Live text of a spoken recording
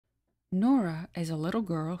Nora is a little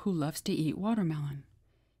girl who loves to eat watermelon.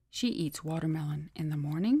 She eats watermelon in the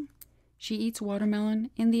morning. She eats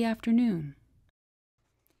watermelon in the afternoon.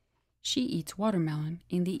 She eats watermelon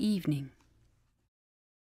in the evening.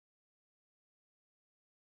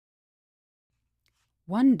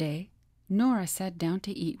 One day, Nora sat down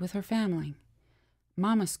to eat with her family.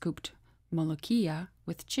 Mama scooped molokhia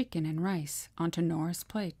with chicken and rice onto Nora's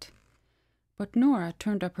plate. But Nora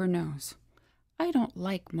turned up her nose. "I don't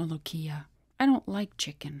like molokhia. I don't like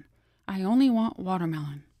chicken. I only want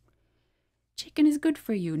watermelon." "Chicken is good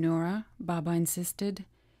for you, Nora," Baba insisted,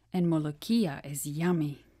 "and molokhia is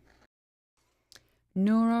yummy."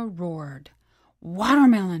 Nora roared,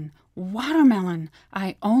 "Watermelon! Watermelon!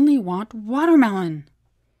 I only want watermelon!"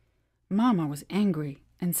 Mama was angry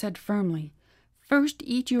and said firmly, "First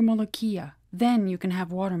eat your molokhia, then you can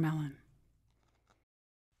have watermelon."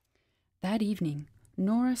 That evening,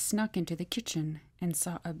 Nora snuck into the kitchen and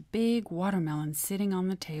saw a big watermelon sitting on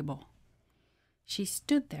the table. She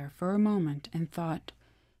stood there for a moment and thought,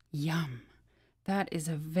 "Yum, that is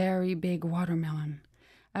a very big watermelon.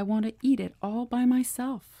 I want to eat it all by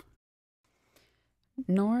myself."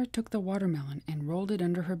 Nora took the watermelon and rolled it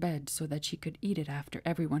under her bed so that she could eat it after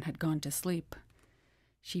everyone had gone to sleep.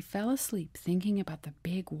 She fell asleep thinking about the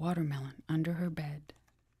big watermelon under her bed.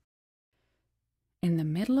 In the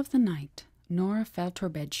middle of the night, Nora felt her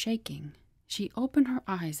bed shaking. She opened her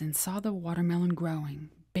eyes and saw the watermelon growing,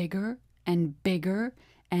 bigger and bigger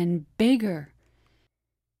and bigger.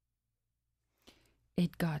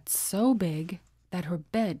 It got so big that her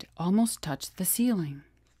bed almost touched the ceiling.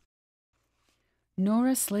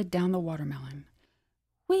 Nora slid down the watermelon.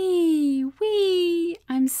 "Wee, wee!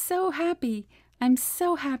 I'm so happy! I'm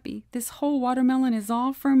so happy! This whole watermelon is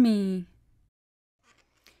all for me!"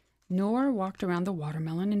 Nora walked around the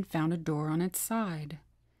watermelon and found a door on its side.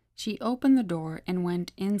 She opened the door and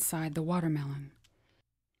went inside the watermelon.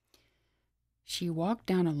 She walked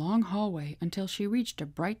down a long hallway until she reached a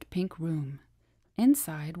bright pink room.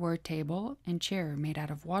 Inside were a table and chair made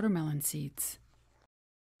out of watermelon seeds.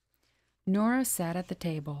 Nora sat at the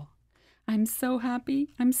table. "I'm so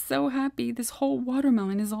happy! I'm so happy! This whole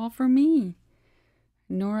watermelon is all for me!"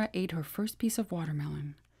 Nora ate her first piece of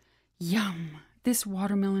watermelon. "Yum! This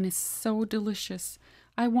watermelon is so delicious.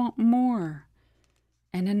 I want more."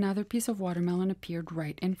 And another piece of watermelon appeared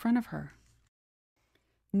right in front of her.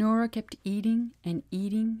 Nora kept eating and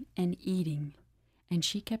eating and eating, and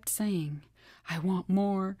she kept saying, "I want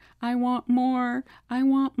more, I want more, I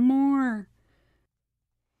want more."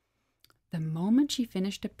 The moment she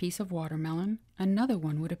finished a piece of watermelon, another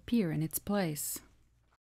one would appear in its place.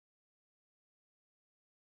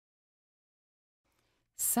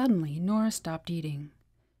 Suddenly, Nora stopped eating.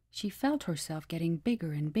 She felt herself getting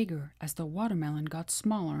bigger and bigger as the watermelon got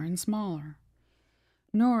smaller and smaller.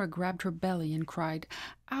 Nora grabbed her belly and cried,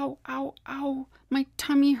 "Ow, ow, ow! My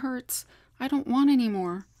tummy hurts! I don't want any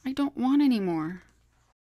more! I don't want any more!"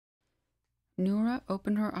 Nora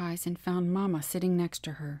opened her eyes and found Mama sitting next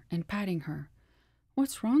to her and patting her.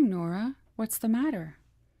 "What's wrong, Nora? What's the matter?"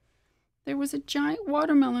 "There was a giant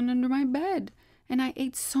watermelon under my bed, and I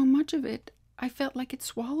ate so much of it, I felt like it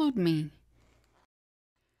swallowed me."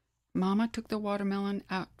 Mama took the watermelon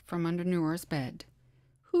out from under Nora's bed.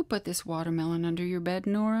 "Who put this watermelon under your bed,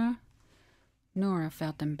 Nora?" Nora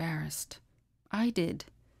felt embarrassed. "I did.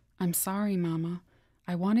 I'm sorry, Mama.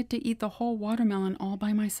 I wanted to eat the whole watermelon all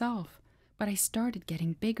by myself, but I started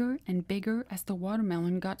getting bigger and bigger as the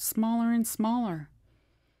watermelon got smaller and smaller."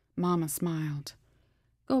 Mama smiled.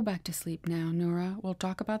 "Go back to sleep now, Nora. We'll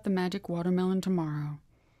talk about the magic watermelon tomorrow."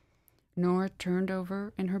 Nora turned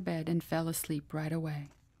over in her bed and fell asleep right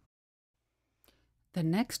away. The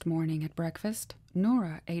next morning at breakfast,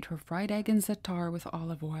 Nora ate her fried egg and za'atar with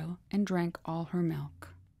olive oil and drank all her milk.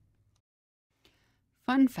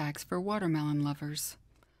 Fun facts for watermelon lovers.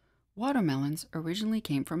 Watermelons originally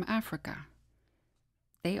came from Africa.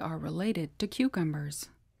 They are related to cucumbers.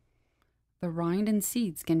 The rind and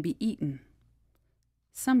seeds can be eaten.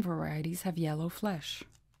 Some varieties have yellow flesh.